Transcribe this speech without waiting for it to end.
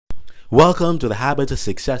Welcome to the Habits of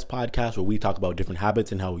Success podcast, where we talk about different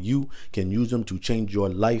habits and how you can use them to change your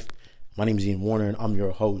life. My name is Ian Warner, and I'm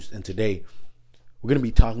your host. And today, we're going to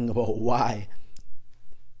be talking about why,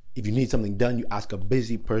 if you need something done, you ask a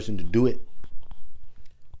busy person to do it.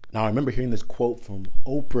 Now, I remember hearing this quote from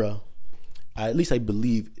Oprah. At least I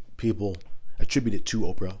believe people attribute it to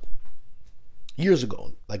Oprah. Years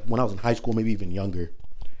ago, like when I was in high school, maybe even younger.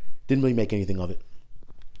 Didn't really make anything of it.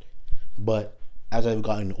 But as I've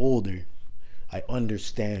gotten older, I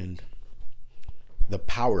understand the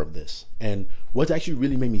power of this. And what's actually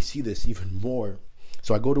really made me see this even more.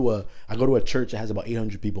 So I go to a church that has about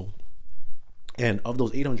 800 people. And of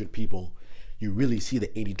those 800 people, you really see the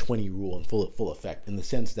 80-20 rule in full effect, in the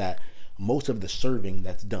sense that most of the serving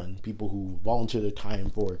that's done, people who volunteer their time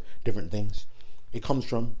for different things, it comes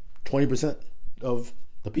from 20% of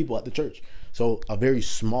the people at the church. So a very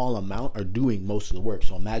small amount are doing most of the work.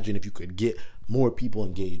 So imagine if you could get more people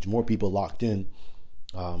engaged, more people locked in,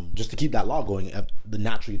 just to keep that law going,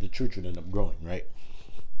 naturally the church would end up growing, right?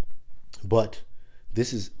 But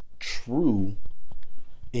this is true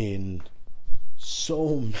in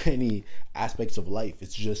so many aspects of life.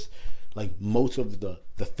 It's just like most of the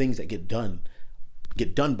things that get done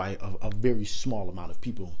by a very small amount of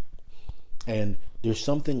people. And there's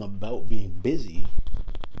something about being busy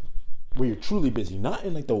where you're truly busy, not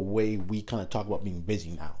in like the way we kind of talk about being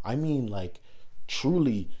busy now. I mean, like,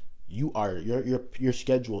 truly your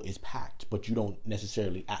schedule is packed, but you don't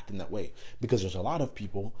necessarily act in that way, because there's a lot of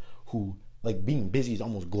people who, like, being busy is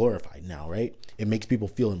almost glorified now, right? It makes people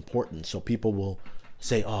feel important. So people will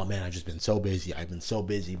say, oh man, I've been so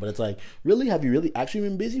busy. But it's like, really? Have you really actually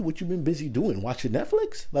been busy? What you been busy doing? Watching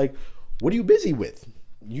Netflix? Like, what are you busy with?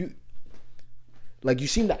 You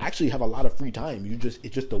seem to actually have a lot of free time. It's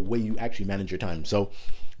just the way you actually manage your time. So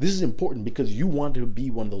this is important because you want to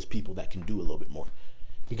be one of those people that can do a little bit more.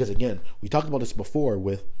 Because again, we talked about this before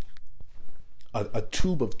with a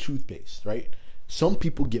tube of toothpaste, right? Some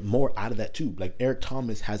people get more out of that tube. Like Eric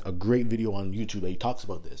Thomas has a great video on YouTube that he talks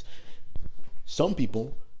about this. Some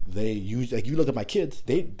people, they use, like, you look at my kids,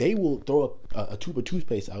 they will throw a tube of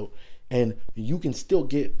toothpaste out and you can still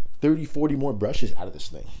get 30, 40 more brushes out of this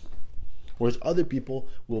thing. Whereas other people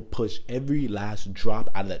will push every last drop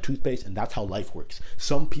out of that toothpaste, and that's how life works.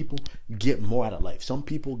 Some people get more out of life. Some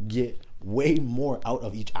people get way more out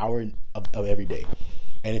of each hour of every day.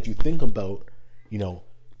 And if you think about,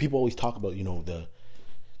 people always talk about, people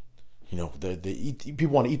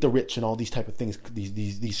want to eat the rich and all these type of things,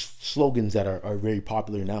 these slogans that are very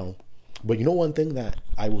popular now. But one thing that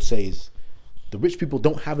I will say is the rich people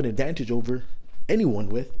don't have an advantage over anyone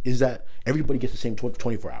with, is that everybody gets the same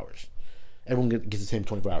 24 hours. Everyone gets the same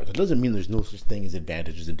 24 hours. It doesn't mean there's no such thing as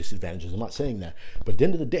advantages and disadvantages. I'm not saying that. But at the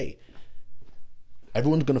end of the day,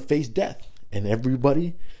 everyone's going to face death, and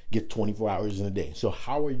everybody gets 24 hours in a day. So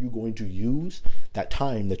how are you going to use that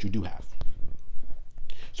time that you do have?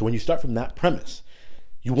 So when you start from that premise,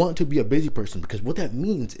 you want to be a busy person, because what that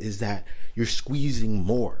means is that you're squeezing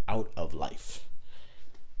more out of life.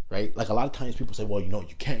 Right? Like, a lot of times people say, well, you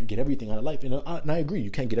can't get everything out of life. And I agree,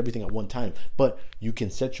 you can't get everything at one time, but you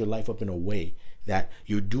can set your life up in a way that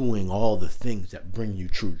you're doing all the things that bring you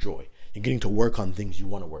true joy. You're getting to work on things you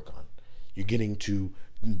want to work on. You're getting to,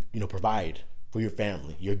 provide for your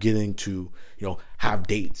family. You're getting to, have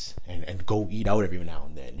dates and go eat out every now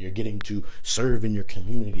and then. You're getting to serve in your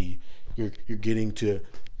community. You're getting to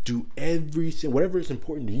do everything, whatever is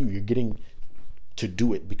important to you, you're getting to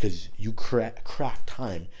do it because you craft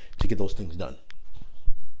time to get those things done.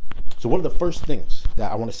 So one of the first things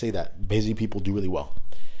that I want to say that busy people do really well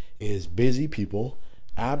is busy people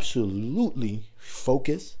absolutely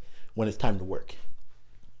focus when it's time to work.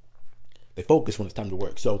 They focus when it's time to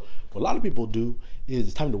work. So what a lot of people do is,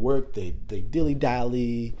 it's time to work, they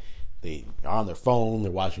dilly-dally, they are on their phone,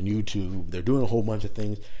 they're watching YouTube, they're doing a whole bunch of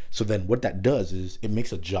things. So then what that does is it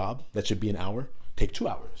makes a job that should be an hour take 2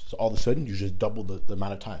 hours. So all of a sudden, you just double the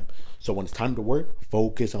amount of time. So when it's time to work,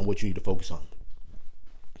 focus on what you need to focus on.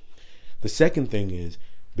 The second thing is,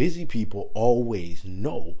 busy people always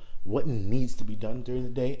know what needs to be done during the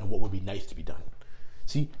day and what would be nice to be done.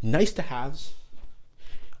 See, nice to haves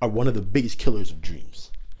are one of the biggest killers of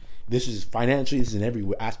dreams. This is financially, this is in every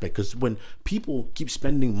aspect, because when people keep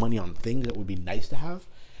spending money on things that would be nice to have,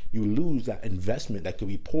 you lose that investment that could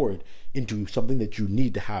be poured into something that you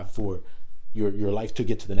need to have for your life to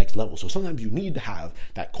get to the next level. So sometimes you need to have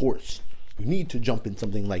that course. you need to jump in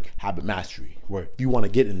something like Habit Mastery, where if you want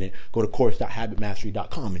to get in it, go to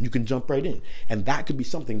course.habitmastery.com and you can jump right in. And that could be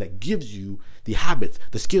something that gives you the habits,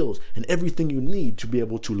 the skills, and everything you need to be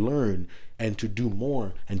able to learn and to do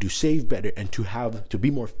more and to save better and to be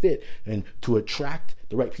more fit and to attract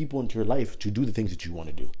the right people into your life to do the things that you want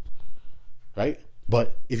to do. Right?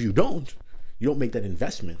 But if you don't make that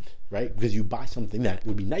investment, right? Because you buy something that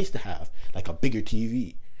would be nice to have, like a bigger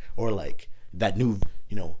TV or like that new,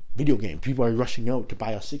 video game. People are rushing out to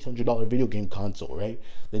buy a $600 video game console, right?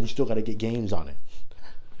 Then you still got to get games on it.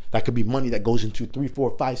 That could be money that goes into 3,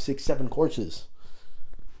 4, 5, 6, 7 courses.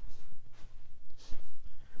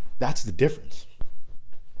 That's the difference.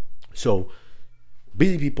 So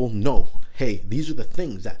busy people know, hey, these are the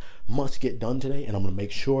things that must get done today, and I'm going to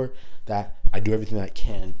make sure that I do everything I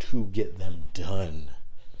can to get them done.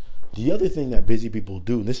 The other thing that busy people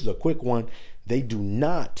do, and this is a quick one, they do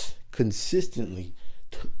not consistently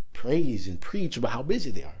praise and preach about how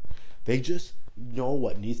busy they are. They just know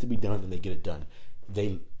what needs to be done and they get it done.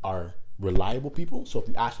 They are reliable people, so if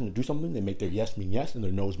you ask them to do something, they make their yes mean yes and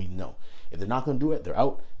their no's mean no. If they're not going to do it, they're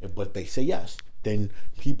out. But they say yes, then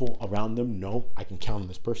people around them know I can count on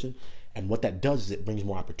this person. And what that does is it brings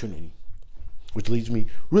more opportunity. Which leads me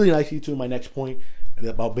really nicely to my next point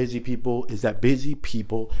about busy people, is that busy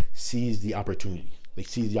people seize the opportunity. They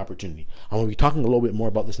seize the opportunity. I'm going to be talking a little bit more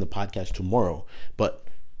about this in the podcast tomorrow, but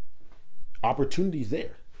opportunity is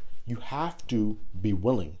there. You have to be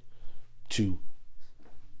willing to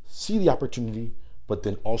see the opportunity, but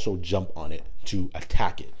then also jump on it to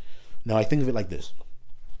attack it. Now, I think of it like this.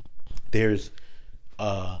 There's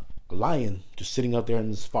a lion just sitting out there in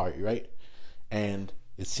the safari, right? And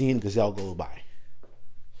it's seeing gazelle go by.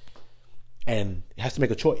 And it has to make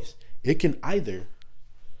a choice. It can either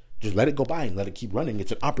just let it go by and let it keep running.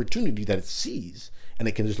 It's an opportunity that it sees, and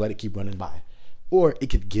it can just let it keep running by. Or it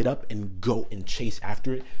could get up and go and chase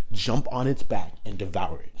after it, jump on its back, and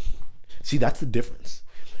devour it. See, that's the difference.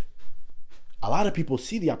 A lot of people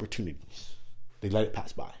see the opportunities. They let it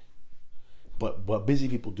pass by. But what busy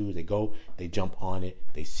people do is they go, they jump on it,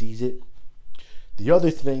 they seize it. The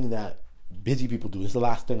other thing that busy people do, this is the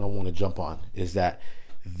last thing I want to jump on, is that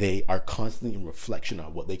they are constantly in reflection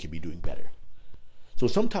on what they could be doing better. So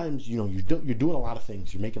sometimes, you're doing a lot of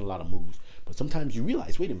things, you're making a lot of moves, but sometimes you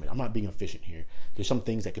realize, wait a minute, I'm not being efficient here. There's some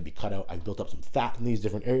things that could be cut out. I've built up some fat in these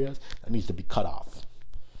different areas that needs to be cut off.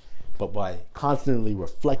 But by constantly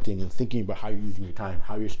reflecting and thinking about how you're using your time,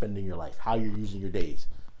 how you're spending your life, how you're using your days,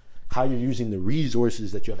 how you're using the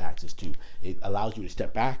resources that you have access to, it allows you to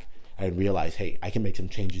step back and realize, hey, I can make some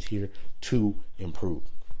changes here to improve.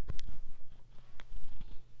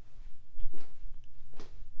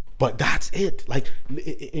 But that's it. Like,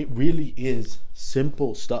 it really is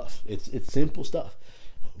simple stuff. It's simple stuff.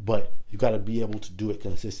 But you got to be able to do it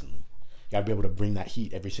consistently. You got to be able to bring that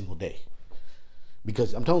heat every single day.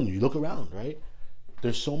 Because I'm telling you, look around, right?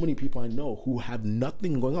 There's so many people I know who have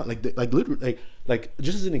nothing going on. Like literally, like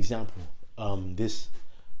just as an example, this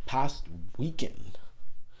past weekend,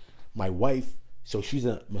 my wife, so she's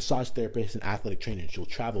a massage therapist and athletic trainer, and she'll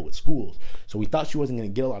travel with schools. So we thought she wasn't going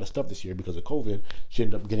to get a lot of stuff this year because of COVID. She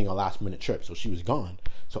ended up getting a last minute trip, so she was gone.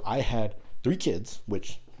 So I had 3 kids,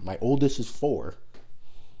 which my oldest is 4.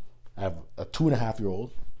 I have a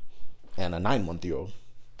 2.5-year-old and a 9-month-old,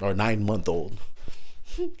 or 9-month-old.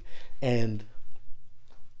 And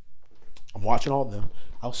I'm watching all of them.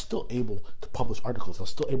 I was still able to publish articles. I was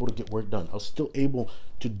still able to get work done. I was still able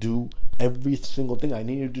to do every single thing I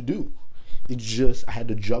needed to do. It's just I had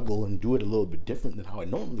to juggle and do it a little bit different than how I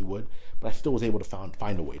normally would, but I still was able to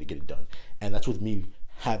find a way to get it done. And that's with me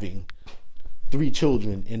having 3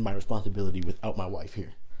 children in my responsibility without my wife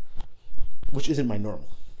here, which isn't my normal.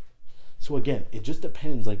 So again, it just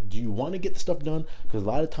depends. Like, do you want to get the stuff done? Because a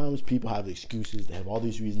lot of times people have excuses. They have all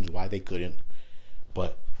these reasons why they couldn't.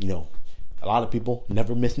 But, a lot of people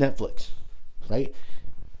never miss Netflix, right?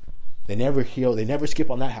 They never skip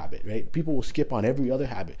on that habit, right? People will skip on every other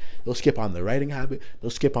habit. They'll skip on the writing habit. They'll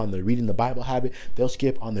skip on the reading the Bible habit. They'll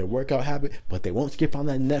skip on their workout habit, but they won't skip on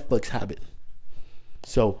that Netflix habit.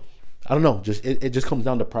 So, I don't know. It just comes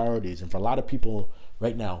down to priorities. And for a lot of people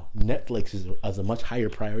right now, Netflix is a much higher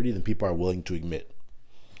priority than people are willing to admit.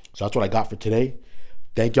 So that's what I got for today.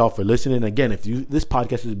 Thank y'all for listening. Again, if this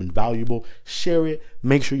podcast has been valuable, share it.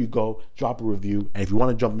 Make sure you go drop a review. And if you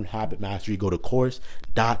want to jump in Habit Mastery, go to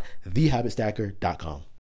course.thehabitstacker.com.